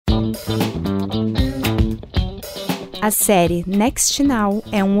A série Next Now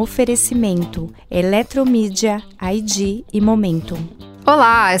é um oferecimento Eletromídia, ID e Momentum.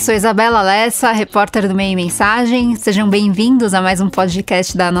 Olá, eu sou Isabela Lessa, repórter do Meio Mensagem. Sejam bem-vindos a mais um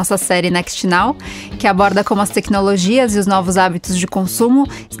podcast da nossa série Next Now, que aborda como as tecnologias e os novos hábitos de consumo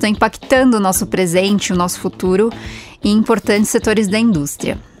estão impactando o nosso presente, o nosso futuro e importantes setores da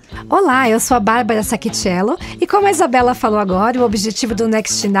indústria. Olá, eu sou a Bárbara Sacchitello e como a Isabela falou agora, o objetivo do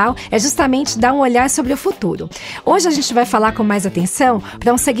Next Now é justamente dar um olhar sobre o futuro. Hoje a gente vai falar com mais atenção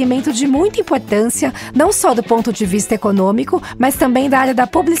para um segmento de muita importância, não só do ponto de vista econômico, mas também da área da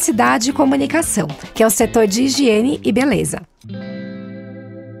publicidade e comunicação, que é o setor de higiene e beleza.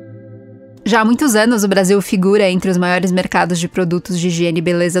 Já há muitos anos, o Brasil figura entre os maiores mercados de produtos de higiene e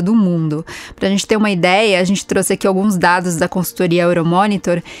beleza do mundo. Para a gente ter uma ideia, a gente trouxe aqui alguns dados da consultoria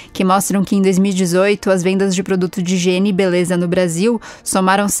Euromonitor que mostram que em 2018 as vendas de produtos de higiene e beleza no Brasil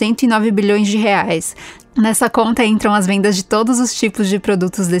somaram 109 bilhões de reais. Nessa conta entram as vendas de todos os tipos de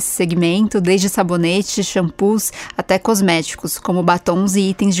produtos desse segmento, desde sabonetes, shampoos até cosméticos, como batons e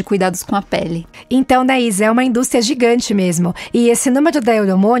itens de cuidados com a pele. Então, Isa, é uma indústria gigante mesmo. E esse número da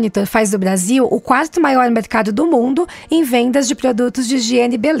Euromonitor faz do Brasil o quarto maior mercado do mundo em vendas de produtos de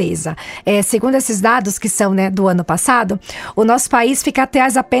higiene e beleza. Segundo esses dados, que são do ano passado, o nosso país fica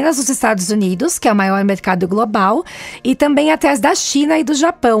atrás apenas dos Estados Unidos, que é o maior mercado global, e também atrás da China e do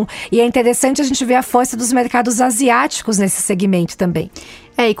Japão. E é interessante a gente ver a força dos mercados asiáticos nesse segmento também.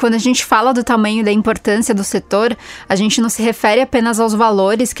 E quando a gente fala do tamanho e da importância do setor, a gente não se refere apenas aos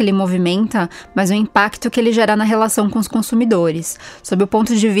valores que ele movimenta, mas ao impacto que ele gera na relação com os consumidores. Sob o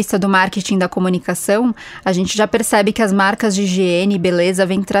ponto de vista do marketing e da comunicação, a gente já percebe que as marcas de higiene e beleza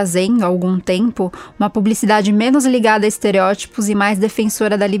vêm trazendo há algum tempo uma publicidade menos ligada a estereótipos e mais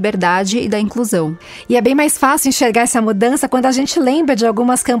defensora da liberdade e da inclusão. E é bem mais fácil enxergar essa mudança quando a gente lembra de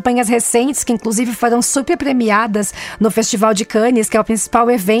algumas campanhas recentes que inclusive foram super premiadas no Festival de Cannes, que é o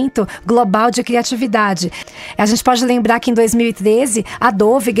principal evento global de criatividade. A gente pode lembrar que em 2013 a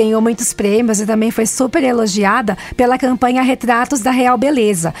Dove ganhou muitos prêmios e também foi super elogiada pela campanha Retratos da Real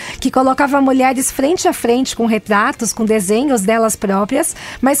Beleza, que colocava mulheres frente a frente com retratos, com desenhos delas próprias,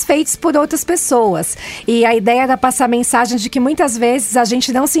 mas feitos por outras pessoas. E a ideia era passar a mensagem de que muitas vezes a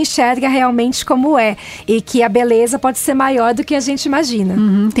gente não se enxerga realmente como é e que a beleza pode ser maior do que a gente imagina.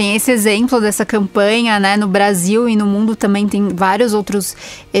 Tem esse exemplo dessa campanha, no Brasil e no mundo também tem vários outros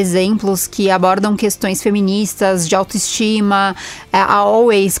exemplos que abordam questões feministas, de autoestima. A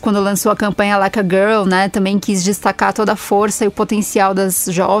Always, quando lançou a campanha Like a Girl, também quis destacar toda a força e o potencial das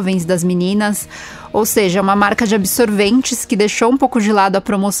jovens, das meninas. Ou seja, uma marca de absorventes que deixou um pouco de lado a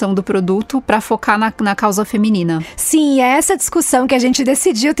promoção do produto para focar na causa feminina. Sim, é essa discussão que a gente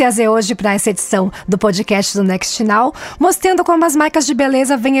decidiu trazer hoje para essa edição do podcast do Next Now, mostrando como as marcas de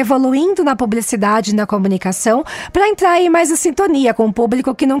beleza vêm evoluindo na publicidade e na comunicação para entrar aí mais em sintonia com o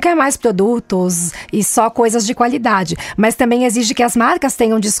público que não quer mais produtos e só coisas de qualidade, mas também exige que as marcas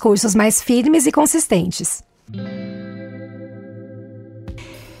tenham discursos mais firmes e consistentes.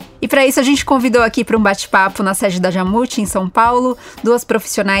 E para isso a gente convidou aqui para um bate-papo na sede da Jamute, em São Paulo, duas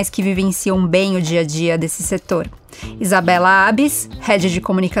profissionais que vivenciam bem o dia a dia desse setor. Isabela Abis, Head de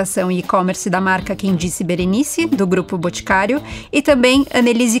Comunicação e E-Commerce da marca Quem Disse Berenice, do Grupo Boticário, e também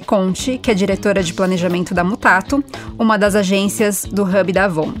Annelise Conte, que é diretora de planejamento da Mutato, uma das agências do Hub da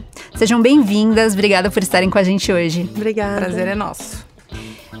Avon. Sejam bem-vindas, obrigada por estarem com a gente hoje. Obrigada. Prazer é nosso.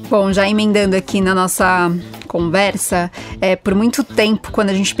 Bom, já emendando aqui na nossa conversa, por muito tempo, quando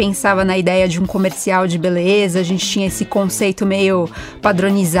a gente pensava na ideia de um comercial de beleza, a gente tinha esse conceito meio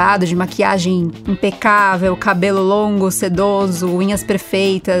padronizado de maquiagem impecável, cabelo longo, sedoso, unhas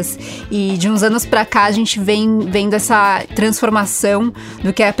perfeitas. E de uns anos pra cá, a gente vem vendo essa transformação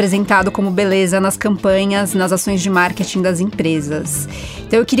do que é apresentado como beleza nas campanhas, nas ações de marketing das empresas.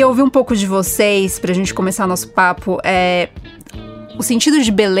 Então eu queria ouvir um pouco de vocês, pra gente começar o nosso papo. O sentido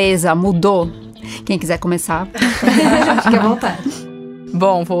de beleza mudou? Quem quiser começar. Fique à vontade.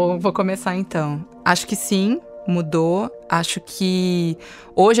 Bom, vou começar então. Acho que sim, mudou. Acho que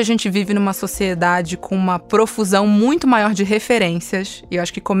hoje a gente vive numa sociedade com uma profusão muito maior de referências, e eu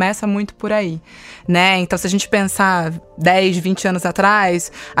acho que começa muito por aí, Então, se a gente pensar 10, 20 anos atrás,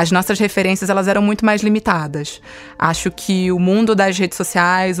 as nossas referências elas eram muito mais limitadas. Acho que o mundo das redes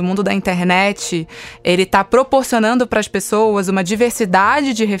sociais, o mundo da internet, ele está proporcionando para as pessoas uma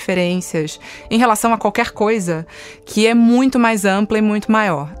diversidade de referências em relação a qualquer coisa que é muito mais ampla e muito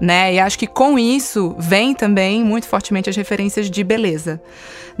maior, E acho que com isso vem também muito fortemente as referências de beleza,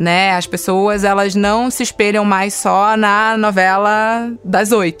 né? As pessoas, elas não se espelham mais só na novela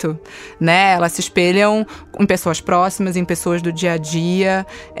das 8, né? Elas se espelham em pessoas próximas, em pessoas do dia a dia,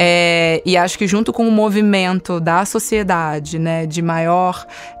 e acho que junto com o movimento da sociedade, né, de maior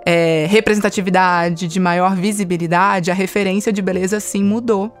representatividade, de maior visibilidade, a referência de beleza sim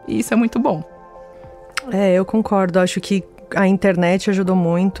mudou, e isso é muito bom. Eu concordo, acho que a internet ajudou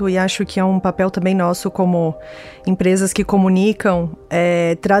muito e acho que é um papel também nosso como empresas que comunicam,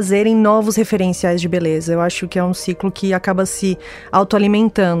 trazerem novos referenciais de beleza. Eu acho que é um ciclo que acaba se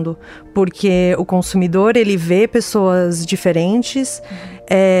autoalimentando, porque o consumidor, ele vê pessoas diferentes,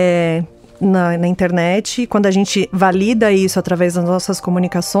 na internet. Quando a gente valida isso através das nossas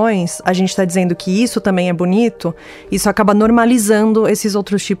comunicações, a gente está dizendo que isso também é bonito, isso acaba normalizando esses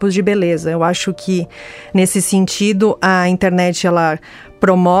outros tipos de beleza. Eu acho que, nesse sentido, a internet, ela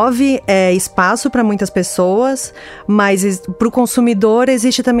promove espaço para muitas pessoas, mas para o consumidor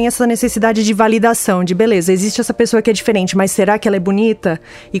existe também essa necessidade de validação, de beleza. Existe essa pessoa que é diferente, mas será que ela é bonita?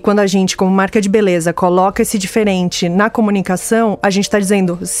 E quando a gente, como marca de beleza, coloca esse diferente na comunicação, a gente está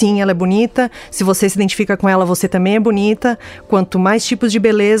dizendo, sim, ela é bonita, se você se identifica com ela, você também é bonita. Quanto mais tipos de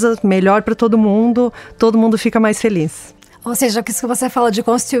beleza, melhor para todo mundo fica mais feliz. Ou seja, isso que você falou de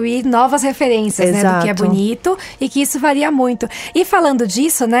construir novas referências, né, do que é bonito e que isso varia muito. E falando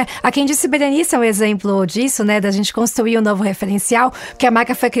disso, né, a Quem Disse Berenice é um exemplo disso, né, da gente construir um novo referencial, porque a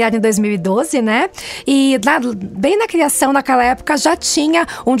marca foi criada em 2012, né, e bem na criação, naquela época, já tinha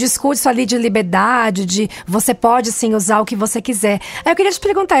um discurso ali de liberdade, de você pode sim usar o que você quiser. Aí eu queria te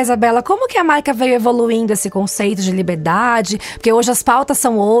perguntar, Isabela, como que a marca veio evoluindo esse conceito de liberdade? Porque hoje as pautas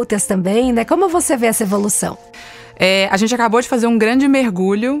são outras também, né, como você vê essa evolução? A gente acabou de fazer um grande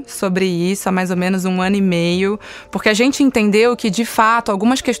mergulho sobre isso há mais ou menos 1 ano e meio, porque a gente entendeu que, de fato,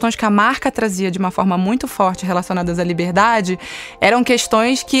 algumas questões que a marca trazia de uma forma muito forte relacionadas à liberdade eram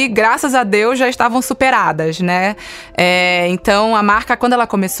questões que, graças a Deus, já estavam superadas, né? Então, a marca, quando ela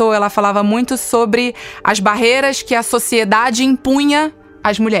começou, ela falava muito sobre as barreiras que a sociedade impunha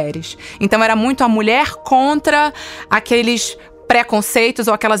às mulheres. Então, era muito a mulher contra aqueles preconceitos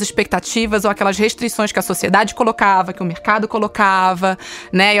ou aquelas expectativas ou aquelas restrições que a sociedade colocava, que o mercado colocava,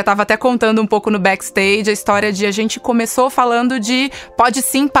 né? Eu tava até contando um pouco no backstage a história de a gente começou falando de pode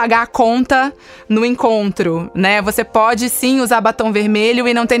sim pagar a conta no encontro, né? Você pode sim usar batom vermelho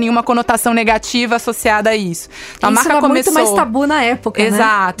e não ter nenhuma conotação negativa associada a isso. Então, a marca era começou muito mais tabu na época,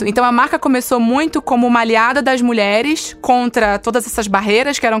 Exato. Né? Então a marca começou muito como uma aliada das mulheres contra todas essas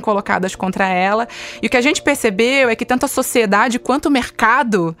barreiras que eram colocadas contra ela. E o que a gente percebeu é que tanto a sociedade quanto o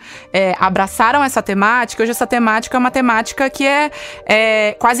mercado abraçaram essa temática. Hoje essa temática é uma temática que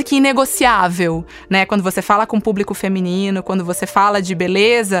é quase que inegociável, né? Quando você fala com o público feminino, quando você fala de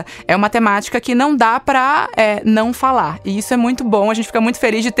beleza, é uma temática que não dá pra não falar. E isso é muito bom, a gente fica muito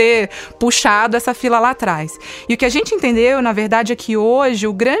feliz de ter puxado essa fila lá atrás. E o que a gente entendeu, na verdade, é que hoje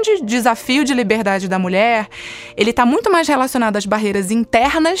o grande desafio de liberdade da mulher, ele tá muito mais relacionado às barreiras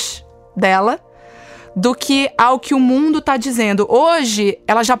internas dela, do que ao que o mundo está dizendo. Hoje,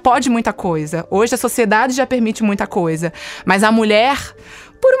 ela já pode muita coisa. Hoje, a sociedade já permite muita coisa. Mas a mulher,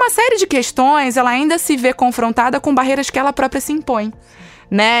 por uma série de questões, ela ainda se vê confrontada com barreiras que ela própria se impõe.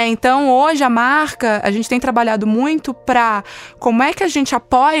 Né? Então, hoje a marca, a gente tem trabalhado muito para como é que a gente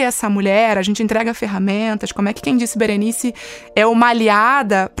apoia essa mulher, a gente entrega ferramentas, como é que Quem Disse Berenice é uma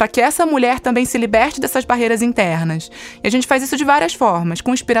aliada para que essa mulher também se liberte dessas barreiras internas. E a gente faz isso de várias formas,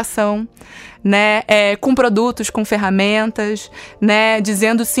 com inspiração, né? Com produtos, com ferramentas, né?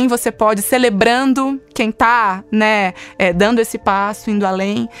 Dizendo sim, você pode, celebrando quem está, né? Dando esse passo, indo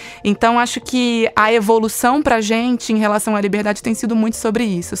além. Então, acho que a evolução pra gente em relação à liberdade tem sido muito sobre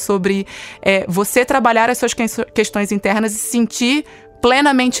isso, sobre você trabalhar as suas questões internas e se sentir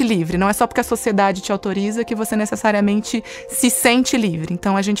plenamente livre. Não é só porque a sociedade te autoriza que você necessariamente se sente livre.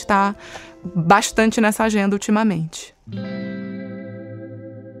 Então, a gente está bastante nessa agenda ultimamente.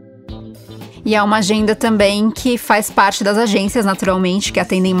 E é uma agenda também que faz parte das agências, naturalmente, que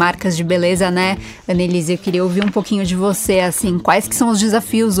atendem marcas de beleza, né? Annelise, eu queria ouvir um pouquinho de você, assim, quais que são os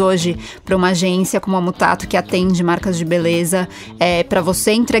desafios hoje para uma agência como a Mutato, que atende marcas de beleza, para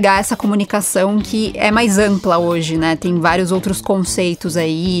você entregar essa comunicação que é mais ampla hoje, né? Tem vários outros conceitos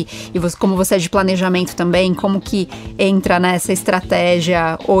aí, e você, como você é de planejamento também, como que entra nessa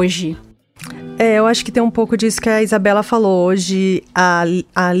estratégia hoje? Eu acho que tem um pouco disso que a Isabela falou. Hoje,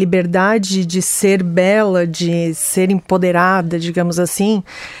 a liberdade de ser bela, de ser empoderada, digamos assim,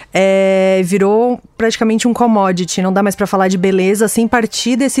 virou praticamente um commodity. Não dá mais pra falar de beleza sem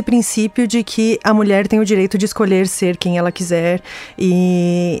partir desse princípio de que a mulher tem o direito de escolher ser quem ela quiser.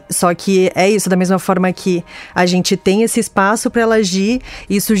 E só que é isso, da mesma forma que a gente tem esse espaço pra ela agir,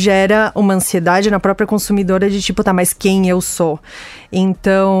 isso gera uma ansiedade na própria consumidora de tipo, tá, mas quem eu sou?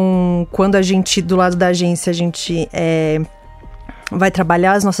 Então, quando a gente, do lado da agência, a gente vai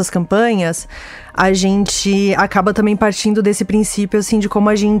trabalhar as nossas campanhas, a gente acaba também partindo desse princípio, assim, de como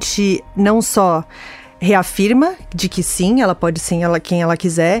a gente não só reafirma de que sim, ela pode ser quem ela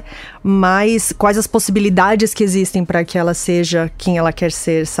quiser, mas quais as possibilidades que existem para que ela seja quem ela quer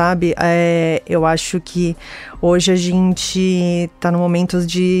ser, sabe? Eu acho que hoje a gente está num momento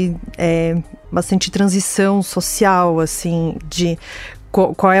de bastante transição social, assim, de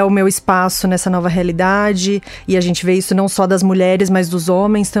qual é o meu espaço nessa nova realidade, e a gente vê isso não só das mulheres, mas dos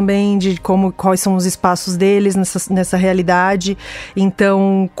homens também, de quais são os espaços deles nessa realidade.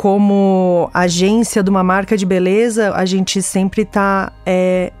 Então, como agência de uma marca de beleza, a gente sempre está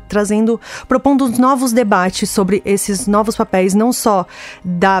propondo novos debates sobre esses novos papéis, não só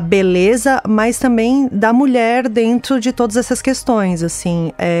da beleza, mas também da mulher dentro de todas essas questões,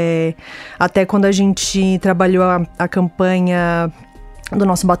 assim. Até quando a gente trabalhou a campanha do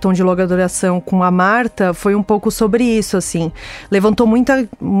nosso batom de longa duração com a Marta, foi um pouco sobre isso, assim. Levantou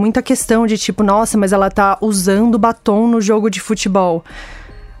muita questão de tipo, nossa, mas ela tá usando batom no jogo de futebol.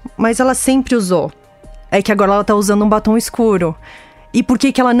 Mas ela sempre usou. É que agora ela tá usando um batom escuro. E por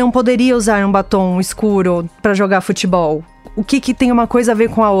que ela não poderia usar um batom escuro pra jogar futebol? O que tem uma coisa a ver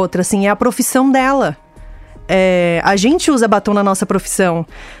com a outra, assim? É a profissão dela. A gente usa batom na nossa profissão.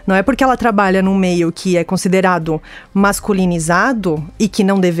 Não é porque ela trabalha num meio que é considerado masculinizado e que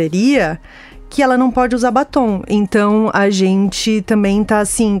não deveria, que ela não pode usar batom. Então, a gente também tá,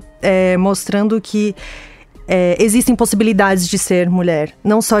 assim, mostrando que existem possibilidades de ser mulher.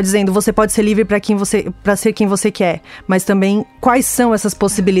 Não só dizendo, você pode ser livre para ser quem você quer, mas também quais são essas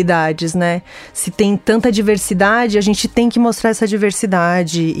possibilidades, né? Se tem tanta diversidade, a gente tem que mostrar essa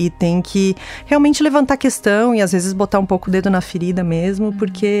diversidade e tem que realmente levantar a questão e às vezes botar um pouco o dedo na ferida mesmo,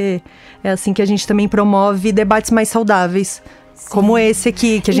 porque é assim que a gente também promove debates mais saudáveis. Como esse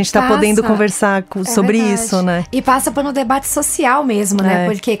aqui, que a gente está podendo conversar sobre isso, né? E passa por um debate social mesmo, né?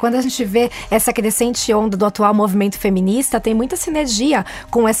 Porque quando a gente vê essa crescente onda do atual movimento feminista, tem muita sinergia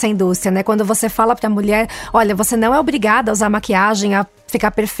com essa indústria, né? Quando você fala pra mulher, olha, você não é obrigada a usar maquiagem, a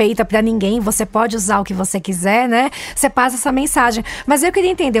ficar perfeita pra ninguém, você pode usar o que você quiser, né? Você passa essa mensagem. Mas eu queria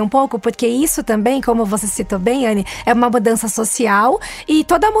entender um pouco, porque isso também, como você citou bem, Anne, é uma mudança social, e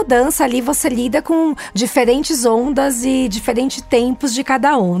toda mudança ali você lida com diferentes ondas e diferentes tempos de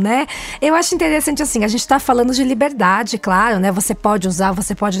cada um, né? Eu acho interessante, assim, a gente tá falando de liberdade, claro, né? Você pode usar,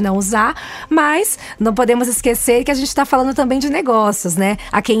 você pode não usar, mas não podemos esquecer que a gente tá falando também de negócios, né?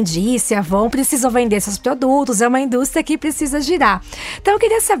 A quem disse, a Avon precisam vender seus produtos, é uma indústria que precisa girar. Então eu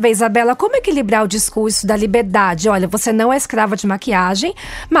queria saber, Isabela, como equilibrar o discurso da liberdade? Olha, você não é escrava de maquiagem,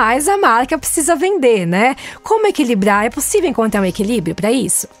 mas a marca precisa vender, né? Como equilibrar? É possível encontrar um equilíbrio para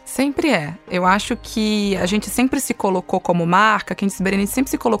isso? Sempre é. Eu acho que a gente sempre se colocou como marca, que a gente sempre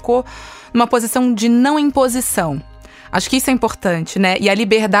se colocou numa posição de não imposição. Acho que isso é importante, né? E a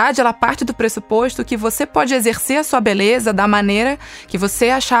liberdade, ela parte do pressuposto que você pode exercer a sua beleza da maneira que você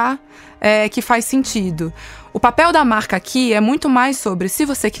achar que faz sentido. O papel da marca aqui é muito mais sobre, se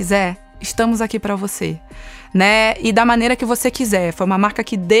você quiser, estamos aqui para você, né? E da maneira que você quiser. Foi uma marca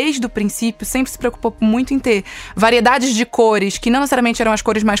que desde o princípio sempre se preocupou muito em ter variedades de cores, que não necessariamente eram as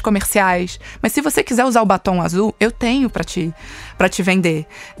cores mais comerciais, mas se você quiser usar o batom azul, eu tenho para te vender,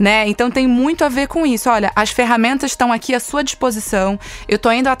 né? Então tem muito a ver com isso. Olha, as ferramentas estão aqui à sua disposição, eu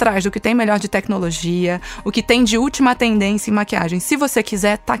tô indo atrás do que tem melhor de tecnologia, o que tem de última tendência em maquiagem. Se você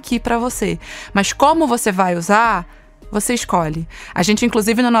quiser, tá aqui para você. Mas como você vai usar, você escolhe. A gente,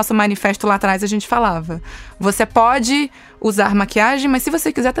 inclusive, no nosso manifesto lá atrás, a gente falava, você pode usar maquiagem, mas se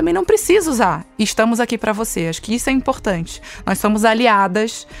você quiser também não precisa usar. Estamos aqui para você. Acho que isso é importante. Nós somos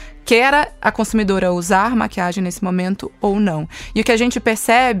aliadas, quer a consumidora usar maquiagem nesse momento ou não. E o que a gente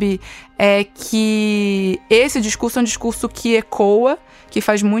percebe é que esse discurso é um discurso que ecoa, que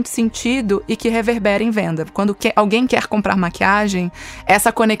faz muito sentido e que reverbera em venda. Quando alguém quer comprar maquiagem, essa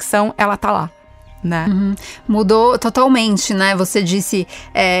conexão, ela tá lá. né? Mudou totalmente, né? Você disse,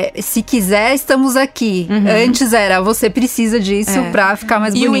 se quiser, estamos aqui. Antes era, você precisa disso pra ficar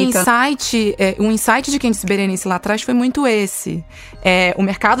mais bonita. E o insight de quem disse Berenice lá atrás foi muito esse. O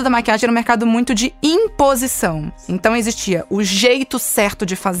mercado da maquiagem era um mercado muito de imposição. Então existia o jeito certo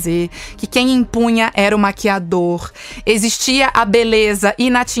de fazer, que quem impunha era o maquiador. Existia a beleza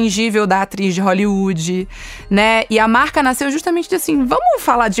inatingível da atriz de Hollywood, né? E a marca nasceu justamente de assim, vamos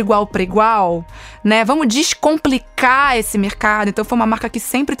falar de igual para igual, né? Vamos descomplicar esse mercado. Então foi uma marca que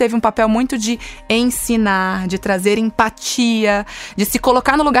sempre teve um papel muito de ensinar, de trazer empatia, de se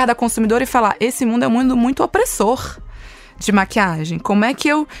colocar no lugar da consumidora e falar, esse mundo é um mundo muito opressor de maquiagem. Como é que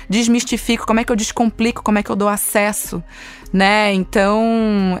eu desmistifico, como é que eu descomplico, como é que eu dou acesso, né?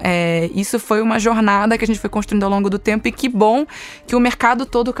 Então, isso foi uma jornada que a gente foi construindo ao longo do tempo e que bom que o mercado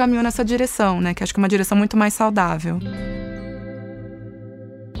todo caminhou nessa direção, né? Que acho que é uma direção muito mais saudável.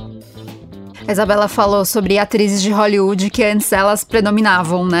 A Isabela falou sobre atrizes de Hollywood que antes elas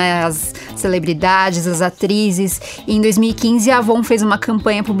predominavam, né? As celebridades, as atrizes. E em 2015, a Avon fez uma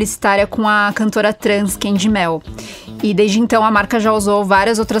campanha publicitária com a cantora trans Candy Mel. E desde então, a marca já usou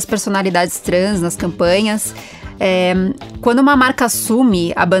várias outras personalidades trans nas campanhas. Quando uma marca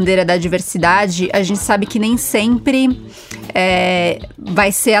assume a bandeira da diversidade, a gente sabe que nem sempre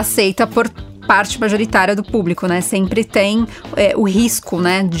vai ser aceita por parte majoritária do público, né? Sempre tem o risco,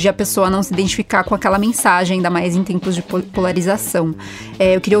 né, de a pessoa não se identificar com aquela mensagem, ainda mais em tempos de polarização.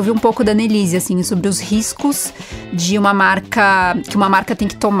 Eu queria ouvir um pouco da Annelise, assim, sobre os riscos de uma marca tem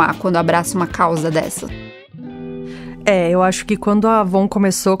que tomar quando abraça uma causa dessa. Eu acho que quando a Avon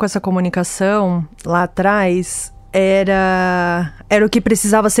começou com essa comunicação lá atrás, era o que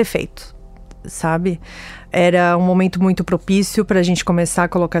precisava ser feito, sabe? Era um momento muito propício para a gente começar a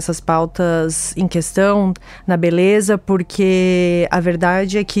colocar essas pautas em questão na beleza, porque a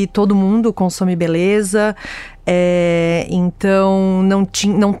verdade é que todo mundo consome beleza, então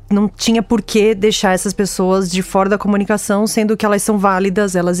não tinha por que deixar essas pessoas de fora da comunicação, sendo que elas são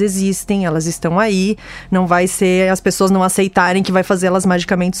válidas, elas existem, elas estão aí, não vai ser as pessoas não aceitarem que vai fazer elas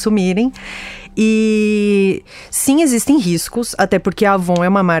magicamente sumirem. E sim, existem riscos, até porque a Avon é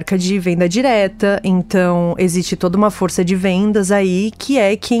uma marca de venda direta, então existe toda uma força de vendas aí que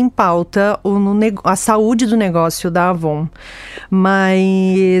é quem pauta a saúde do negócio da Avon.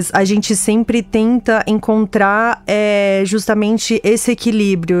 Mas a gente sempre tenta encontrar justamente esse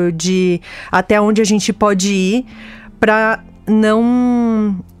equilíbrio de até onde a gente pode ir para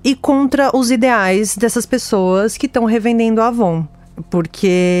não ir contra os ideais dessas pessoas que estão revendendo a Avon,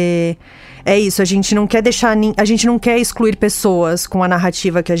 porque é isso, a gente não quer excluir pessoas com a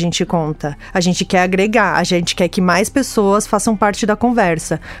narrativa que a gente conta. A gente quer agregar, a gente quer que mais pessoas façam parte da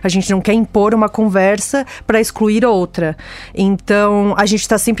conversa. A gente não quer impor uma conversa para excluir outra. Então, a gente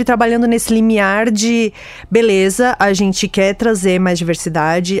está sempre trabalhando nesse limiar de beleza, a gente quer trazer mais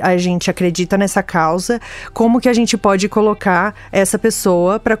diversidade, a gente acredita nessa causa. Como que a gente pode colocar essa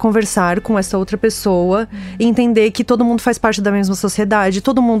pessoa para conversar com essa outra pessoa e entender que todo mundo faz parte da mesma sociedade,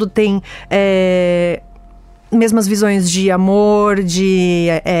 todo mundo tem mesmas visões de amor, de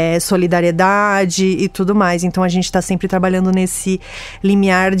solidariedade e tudo mais. Então a gente está sempre trabalhando nesse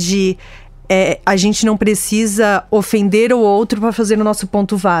limiar de a gente não precisa ofender o outro para fazer o nosso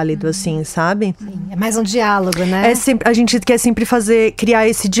ponto válido, assim, sabe? Sim, é mais um diálogo, né? A gente quer sempre criar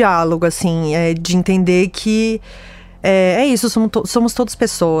esse diálogo, assim, de entender que isso, somos todos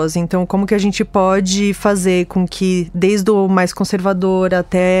pessoas. Então, como que a gente pode fazer com que, desde o mais conservador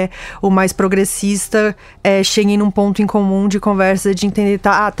até o mais progressista, cheguem num ponto em comum de conversa, de entender,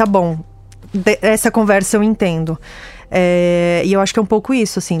 tá bom, essa conversa eu entendo. E eu acho que é um pouco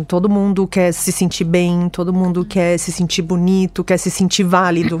isso, assim, todo mundo quer se sentir bem, todo mundo quer se sentir bonito, quer se sentir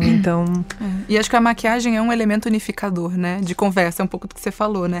válido, então... E acho que a maquiagem é um elemento unificador, né, de conversa, é um pouco do que você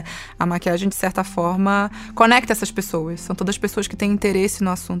falou, né, a maquiagem, de certa forma, conecta essas pessoas, são todas pessoas que têm interesse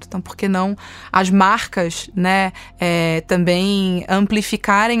no assunto, então por que não as marcas, né, também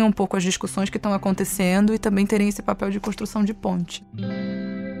amplificarem um pouco as discussões que estão acontecendo e também terem esse papel de construção de ponte.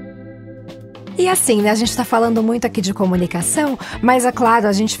 E assim, né, a gente está falando muito aqui de comunicação, mas é claro,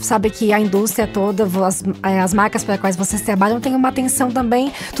 a gente sabe que a indústria toda, as marcas para as quais vocês trabalham têm uma atenção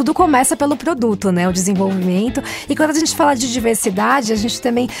também, tudo começa pelo produto, né, o desenvolvimento. E quando a gente fala de diversidade, a gente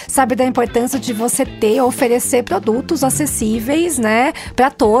também sabe da importância de você oferecer produtos acessíveis, né, para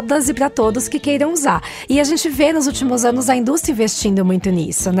todas e para todos que queiram usar. E a gente vê nos últimos anos a indústria investindo muito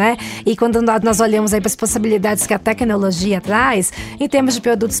nisso, né? E quando nós olhamos aí para as possibilidades que a tecnologia traz, em termos de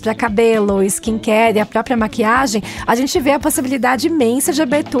produtos para cabelo, skincare e a própria maquiagem, a gente vê a possibilidade imensa de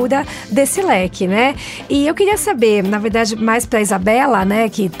abertura desse leque, né? E eu queria saber, na verdade, mais pra Isabela, né,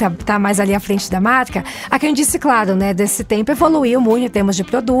 que tá mais ali à frente da marca, a quem disse, claro, né, desse tempo evoluiu muito em termos de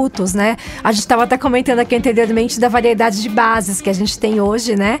produtos, né? A gente estava até comentando aqui anteriormente da variedade de bases que a gente tem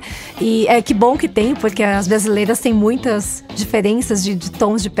hoje, né? E que bom que tem, porque as brasileiras têm muitas diferenças de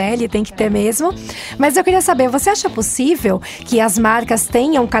tons de pele, tem que ter mesmo. Mas eu queria saber, você acha possível que as marcas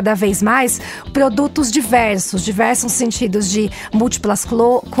tenham cada vez mais produtos diversos no sentido de múltiplas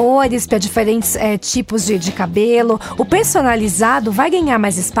cores para diferentes tipos de cabelo? O personalizado vai ganhar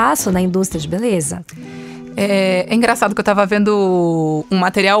mais espaço na indústria de beleza? É engraçado que eu estava vendo um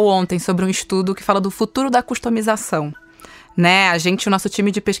material ontem sobre um estudo que fala do futuro da customização. Né? O nosso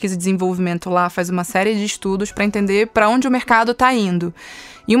time de pesquisa e desenvolvimento lá faz uma série de estudos para entender para onde o mercado está indo.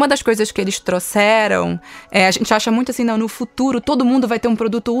 E uma das coisas que eles trouxeram, a gente acha muito assim, não, no futuro todo mundo vai ter um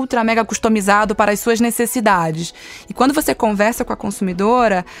produto ultra mega customizado para as suas necessidades. E quando você conversa com a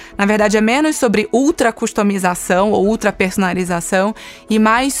consumidora, na verdade é menos sobre ultra customização ou ultra personalização e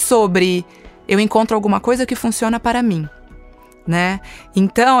mais sobre eu encontro alguma coisa que funciona para mim. Né?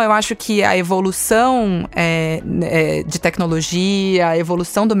 Então, eu acho que a evolução de tecnologia, a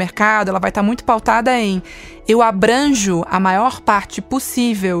evolução do mercado, ela vai estar muito pautada em eu abranjo a maior parte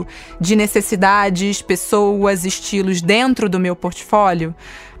possível de necessidades, pessoas, estilos dentro do meu portfólio.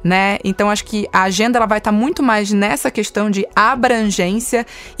 Né? Então, acho que a agenda ela vai estar muito mais nessa questão de abrangência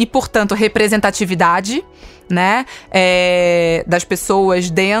e, portanto, representatividade, né? Das pessoas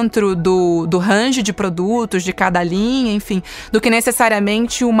dentro do range de produtos, de cada linha, enfim, do que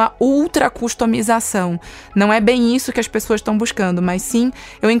necessariamente uma ultra customização. Não é bem isso que as pessoas estão buscando, mas sim,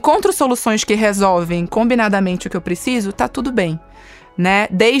 eu encontro soluções que resolvem combinadamente o que eu preciso, tá tudo bem. Né?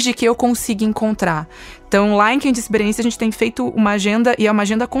 Desde que eu consiga encontrar. Então, lá em Quem Disse Experiência, a gente tem feito uma agenda, e é uma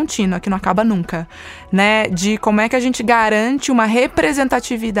agenda contínua, que não acaba nunca, né? De como é que a gente garante uma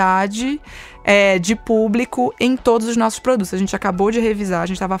representatividade de público em todos os nossos produtos. A gente acabou de revisar, a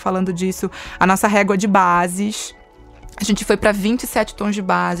gente estava falando disso, a nossa régua de bases. A gente foi para 27 tons de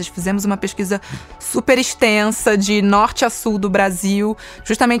bases, fizemos uma pesquisa super extensa de norte a sul do Brasil,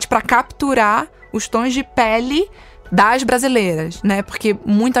 justamente para capturar os tons de pele das brasileiras, né? Porque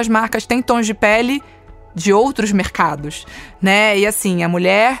muitas marcas têm tons de pele de outros mercados, né? E assim, a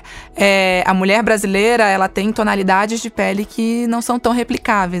mulher brasileira, ela tem tonalidades de pele que não são tão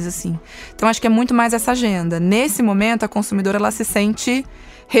replicáveis, assim. Então, acho que é muito mais essa agenda. Nesse momento, a consumidora, ela se sente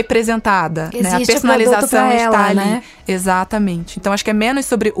representada, né? A personalização está ela, ali. Né? Exatamente. Então, acho que é menos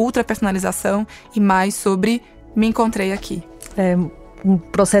sobre ultra personalização e mais sobre me encontrei aqui. Um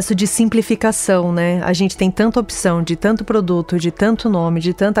processo de simplificação, né? A gente tem tanta opção de tanto produto, de tanto nome,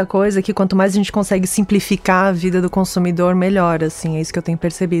 de tanta coisa, que quanto mais a gente consegue simplificar a vida do consumidor, melhor, assim. É isso que eu tenho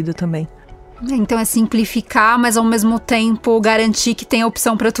percebido também. Então é simplificar, mas ao mesmo tempo garantir que tem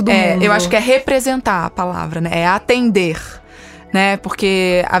opção para todo mundo. Eu acho que é representar a palavra, né? É atender, né?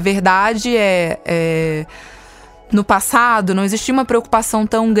 Porque a verdade no passado, não existia uma preocupação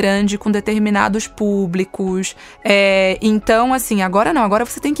tão grande com determinados públicos. Então, assim, agora não. Agora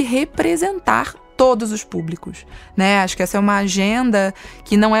você tem que representar todos os públicos, né? Acho que essa é uma agenda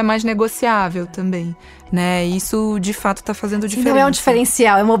que não é mais negociável também, né? Isso, de fato, está fazendo diferença. Não é um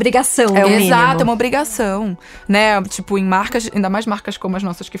diferencial, é uma obrigação. Exato, é uma obrigação, né? Tipo, em marcas, ainda mais marcas como as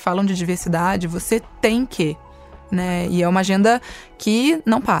nossas que falam de diversidade, você tem que, né? E é uma agenda que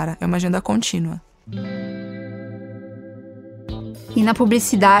não para, é uma agenda contínua. E na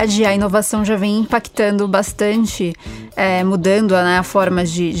publicidade, a inovação já vem impactando bastante, mudando, né, a forma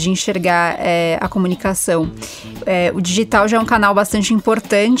de enxergar a comunicação. O digital já é um canal bastante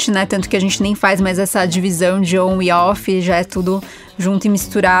importante, né, tanto que a gente nem faz mais essa divisão de on e off, já é tudo junto e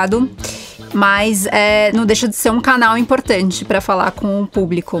misturado. Mas não deixa de ser um canal importante para falar com o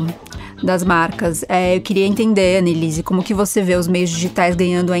público das marcas. Eu queria entender, Annelise, como que você vê os meios digitais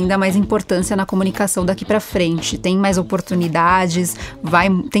ganhando ainda mais importância na comunicação daqui para frente? Tem mais oportunidades?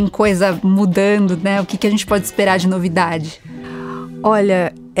 Tem coisa mudando, né? O que a gente pode esperar de novidade?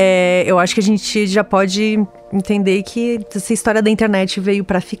 Olha, eu acho que a gente já pode entender que essa história da internet veio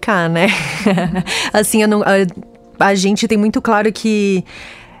para ficar, né? Assim, a gente tem muito claro que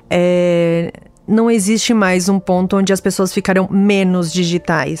não existe mais um ponto onde as pessoas ficarão menos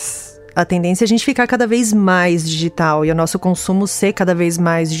digitais. A tendência é a gente ficar cada vez mais digital e o nosso consumo ser cada vez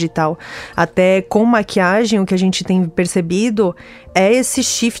mais digital. Até com maquiagem, o que a gente tem percebido é esse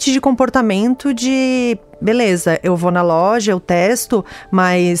shift de comportamento de beleza, eu vou na loja, eu testo,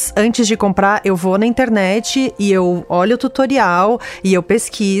 mas antes de comprar, eu vou na internet e eu olho o tutorial e eu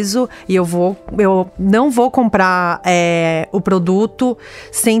pesquiso e eu não vou comprar o produto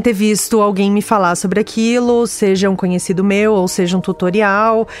sem ter visto alguém me falar sobre aquilo, seja um conhecido meu ou seja um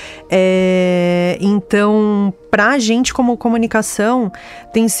tutorial. Então, pra gente como comunicação,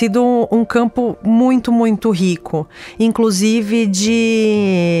 tem sido um campo muito, muito rico. Inclusive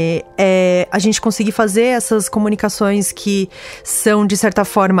de a gente conseguir fazer essas comunicações que são, de certa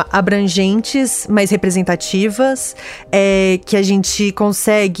forma, abrangentes, mas representativas, que a gente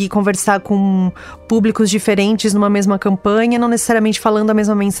consegue conversar com públicos diferentes numa mesma campanha, não necessariamente falando a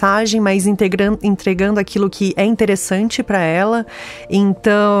mesma mensagem, mas entregando aquilo que é interessante para ela.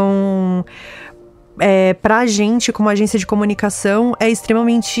 Então, pra gente, como agência de comunicação, é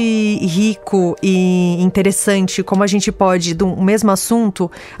extremamente rico e interessante como a gente pode, do mesmo assunto,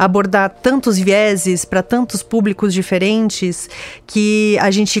 abordar tantos vieses para tantos públicos diferentes, que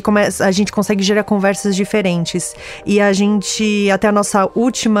a gente consegue gerar conversas diferentes. E até a nossa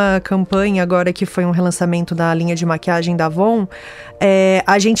última campanha agora, que foi um relançamento da linha de maquiagem da Avon,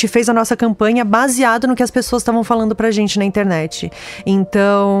 a gente fez a nossa campanha baseado no que as pessoas estavam falando pra gente na internet.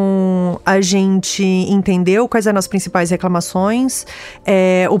 Então, a gente entendeu quais eram as principais reclamações,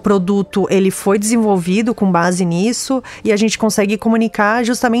 o produto ele foi desenvolvido com base nisso, e a gente consegue comunicar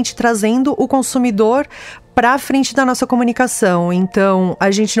justamente trazendo o consumidor pra frente da nossa comunicação. Então, a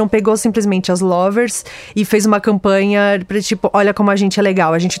gente não pegou simplesmente as lovers e fez uma campanha pra tipo, olha como a gente é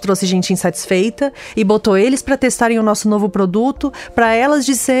legal. A gente trouxe gente insatisfeita e botou eles pra testarem o nosso novo produto, pra elas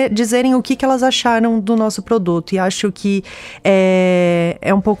dizerem o que elas acharam do nosso produto. E acho que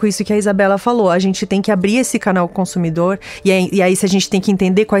é um pouco isso que a Isabela falou. A gente tem que abrir esse canal consumidor, e aí se a gente tem que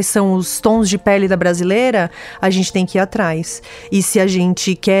entender quais são os tons de pele da brasileira, a gente tem que ir atrás. E se a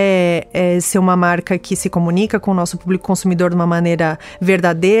gente quer ser uma marca que se comunica com o nosso público consumidor de uma maneira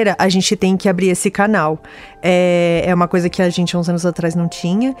verdadeira, a gente tem que abrir esse canal. É uma coisa que a gente, uns anos atrás, não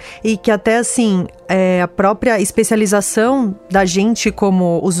tinha, e que até, assim, a própria especialização da gente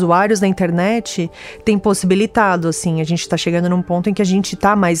como usuários da internet tem possibilitado, assim, a gente tá chegando num ponto em que a gente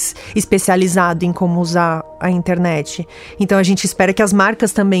tá mais especializado em como usar a internet. Então, a gente espera que as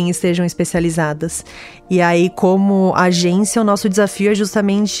marcas também estejam especializadas. E aí, como agência, o nosso desafio é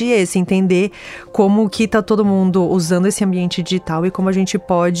justamente esse, entender como que tá todo mundo usando esse ambiente digital e como a gente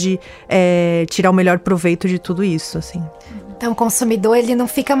pode tirar o melhor proveito de tudo isso, assim. Então, o consumidor, ele não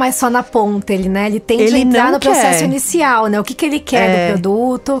fica mais só na ponta, ele tende a entrar no processo inicial, né? O que ele quer do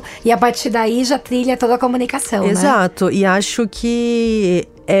produto, e a partir daí já trilha toda a comunicação, Exato, né? E acho que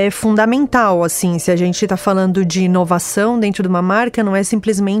é fundamental, assim, se a gente tá falando de inovação dentro de uma marca, não é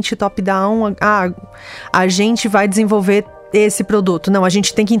simplesmente top-down, a gente vai desenvolver esse produto. Não, a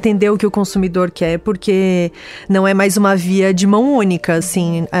gente tem que entender o que o consumidor quer, porque não é mais uma via de mão única,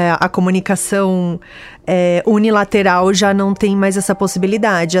 assim, a comunicação unilateral já não tem mais essa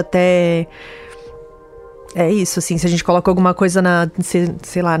possibilidade, até... É isso, assim, se a gente coloca alguma coisa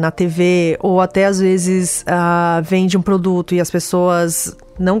sei lá, na TV, ou até às vezes vende um produto e as pessoas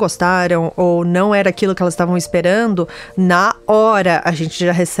não gostaram, ou não era aquilo que elas estavam esperando, na hora a gente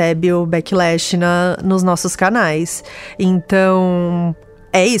já recebe o backlash nos nossos canais. Então...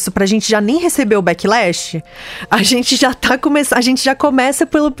 é isso, pra gente já nem receber o backlash, a gente já começa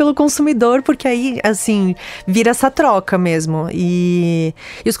pelo consumidor, porque aí, assim, vira essa troca mesmo. E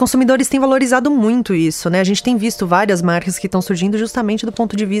os consumidores têm valorizado muito isso, né? A gente tem visto várias marcas que estão surgindo justamente do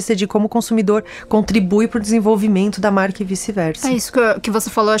ponto de vista de como o consumidor contribui pro desenvolvimento da marca e vice-versa. É isso que você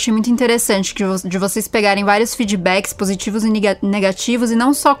falou, eu achei muito interessante, de vocês pegarem vários feedbacks positivos e negativos, e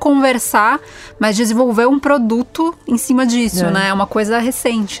não só conversar, mas desenvolver um produto em cima disso, né? É uma coisa recente,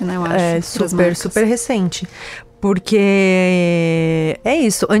 né, eu acho. Super recente. Porque é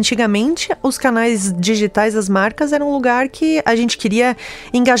isso, antigamente os canais digitais das marcas eram um lugar que a gente queria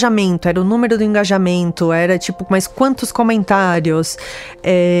engajamento, era o número do engajamento, era tipo, mas quantos comentários?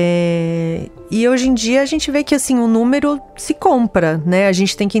 E hoje em dia a gente vê que, assim, o número se compra, né? A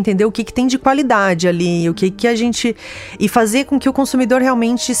gente tem que entender o que tem de qualidade ali, o que a gente... E fazer com que o consumidor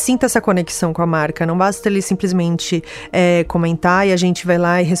realmente sinta essa conexão com a marca. Não basta ele simplesmente comentar e a gente vai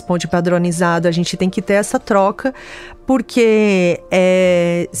lá e responde padronizado. A gente tem que ter essa troca, porque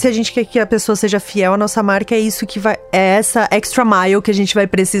se a gente quer que a pessoa seja fiel à nossa marca, é essa extra mile que a gente vai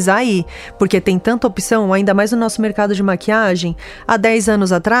precisar ir. Porque tem tanta opção, ainda mais no nosso mercado de maquiagem. Há 10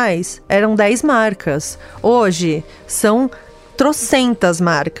 anos atrás, eram 10 marcas. Hoje, são trocentas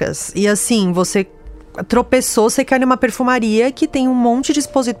marcas. E assim, você tropeçou, você cai numa perfumaria que tem um monte de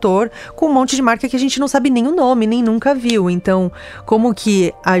expositor com um monte de marca que a gente não sabe nem o nome, nem nunca viu. Então, como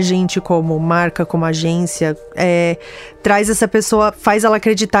que a gente, como marca, como agência, traz essa pessoa, faz ela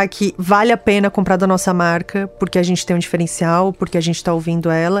acreditar que vale a pena comprar da nossa marca, porque a gente tem um diferencial, porque a gente tá ouvindo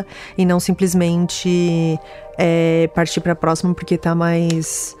ela, e não simplesmente partir pra próxima porque tá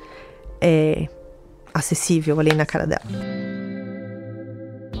mais acessível ali na cara dela.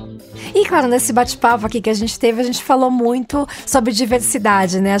 E claro, nesse bate-papo aqui que a gente teve, a gente falou muito sobre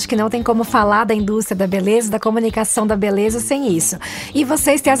diversidade, né? Acho que não tem como falar da indústria da beleza, da comunicação da beleza sem isso. E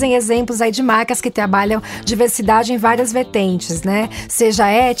vocês trazem exemplos aí de marcas que trabalham diversidade em várias vertentes, né? Seja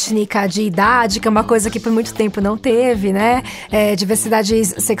étnica, de idade, que é uma coisa que por muito tempo não teve, né? Diversidade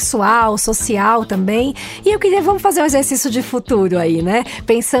sexual, social também. E eu queria, vamos fazer um exercício de futuro aí, né?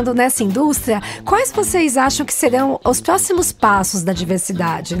 Pensando nessa indústria, quais vocês acham que serão os próximos passos da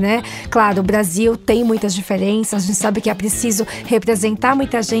diversidade, né? Claro, o Brasil tem muitas diferenças, a gente sabe que é preciso representar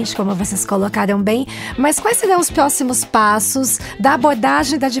muita gente, como vocês colocaram bem, mas quais serão os próximos passos da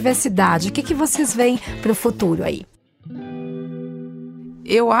abordagem da diversidade? O que vocês veem para o futuro aí?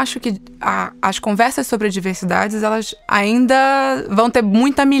 Eu acho que as conversas sobre diversidades, elas ainda vão ter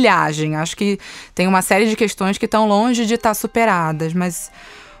muita milhagem. Acho que tem uma série de questões que estão longe de estar superadas, mas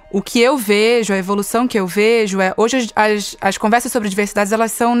o que eu vejo, a evolução que eu vejo hoje as conversas sobre diversidades,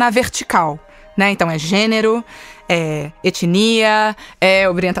 elas são na vertical, né? Então é gênero, é etnia, é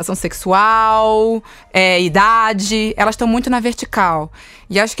orientação sexual, é idade, elas estão muito na vertical.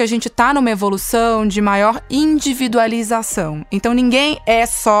 E acho que a gente está numa evolução de maior individualização. Então ninguém é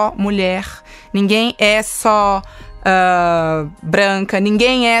só mulher, ninguém é só branca,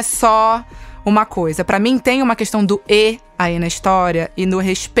 ninguém é só uma coisa. Para mim tem uma questão do aí na história e no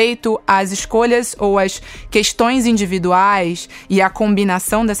respeito às escolhas ou às questões individuais e a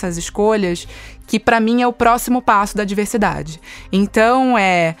combinação dessas escolhas, que para mim é o próximo passo da diversidade. Então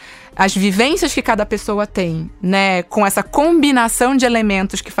as vivências que cada pessoa tem, né, com essa combinação de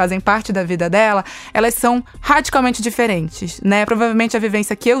elementos que fazem parte da vida dela, elas são radicalmente diferentes, né? Provavelmente a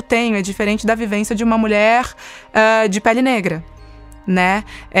vivência que eu tenho é diferente da vivência de uma mulher de pele negra, né?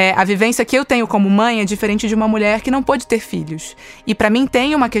 A vivência que eu tenho como mãe é diferente de uma mulher que não pôde ter filhos. E para mim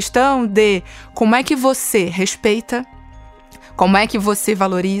tem uma questão de como é que você respeita, como é que você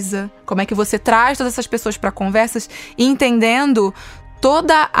valoriza, como é que você traz todas essas pessoas para conversas, entendendo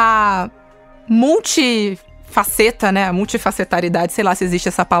toda a multifaceta, né? A multifacetaridade, sei lá se existe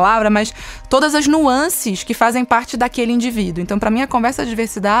essa palavra, mas todas as nuances que fazem parte daquele indivíduo. Então, para mim, a conversa de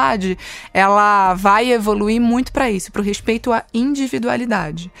diversidade, ela vai evoluir muito para isso, para o respeito à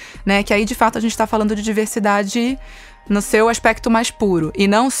individualidade, né? Que aí, de fato, a gente está falando de diversidade no seu aspecto mais puro, e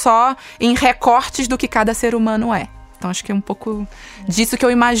não só em recortes do que cada ser humano é. Então, acho que é um pouco disso que eu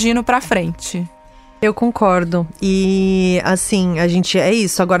imagino para frente. Eu concordo. E, assim, é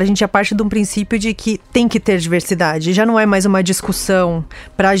isso. Agora a gente parte de um princípio de que tem que ter diversidade. Já não é mais uma discussão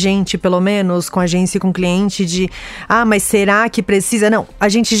pra gente, pelo menos, com a agência e com o cliente, de mas será que precisa? Não, a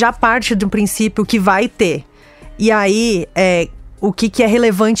gente já parte de um princípio que vai ter. E aí, o que é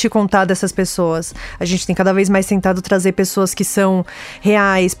relevante contar dessas pessoas. A gente tem cada vez mais tentado trazer pessoas que são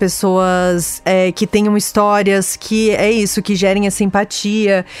reais, pessoas que tenham histórias, que que gerem essa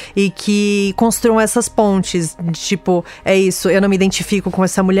empatia e que construam essas pontes. Tipo, eu não me identifico com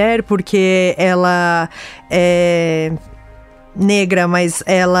essa mulher porque ela é negra, mas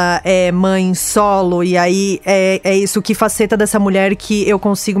ela é mãe solo, e aí isso, que faceta dessa mulher que eu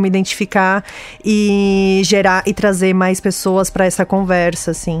consigo me identificar e gerar e trazer mais pessoas para essa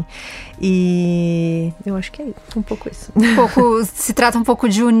conversa, assim. E eu acho que é um pouco isso. Se trata um pouco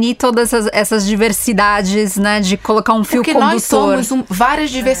de unir todas essas diversidades, né? De colocar um fio condutor. Porque nós somos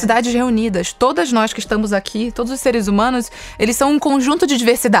várias diversidades reunidas. Todas nós que estamos aqui, todos os seres humanos, eles são um conjunto de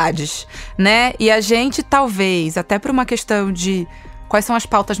diversidades, né? E a gente, talvez, até por uma questão de quais são as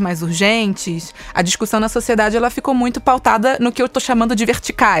pautas mais urgentes, a discussão na sociedade, ela ficou muito pautada no que eu tô chamando de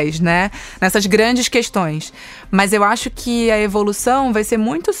verticais, né? Nessas grandes questões. Mas eu acho que a evolução vai ser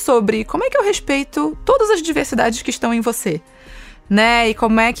muito sobre como é que eu respeito todas as diversidades que estão em você, né? E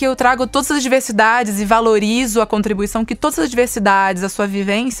como é que eu trago todas as diversidades e valorizo a contribuição que todas as diversidades, a sua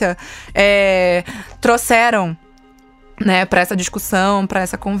vivência, trouxeram, né, para essa discussão, para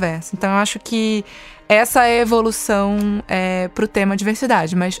essa conversa. Então eu acho que essa é a evolução para o tema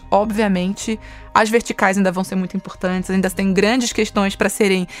diversidade, mas obviamente as verticais ainda vão ser muito importantes, ainda tem grandes questões para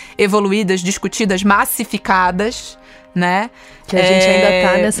serem evoluídas, discutidas, massificadas, né? Que a gente ainda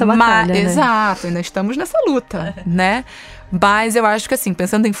está nessa batalha, né? Exato, ainda estamos nessa luta, né? Mas eu acho que, assim,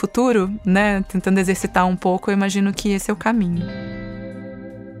 pensando em futuro, né, tentando exercitar um pouco, eu imagino que esse é o caminho.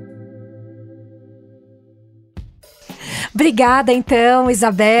 Obrigada, então,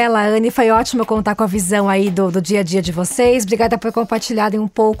 Isabela, Anne, foi ótimo contar com a visão aí do dia a dia de vocês. Obrigada por compartilharem um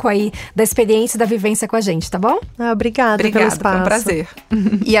pouco aí da experiência e da vivência com a gente, tá bom? Obrigada pelo espaço. Foi um prazer.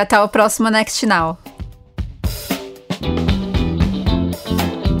 E até o próximo Next Now.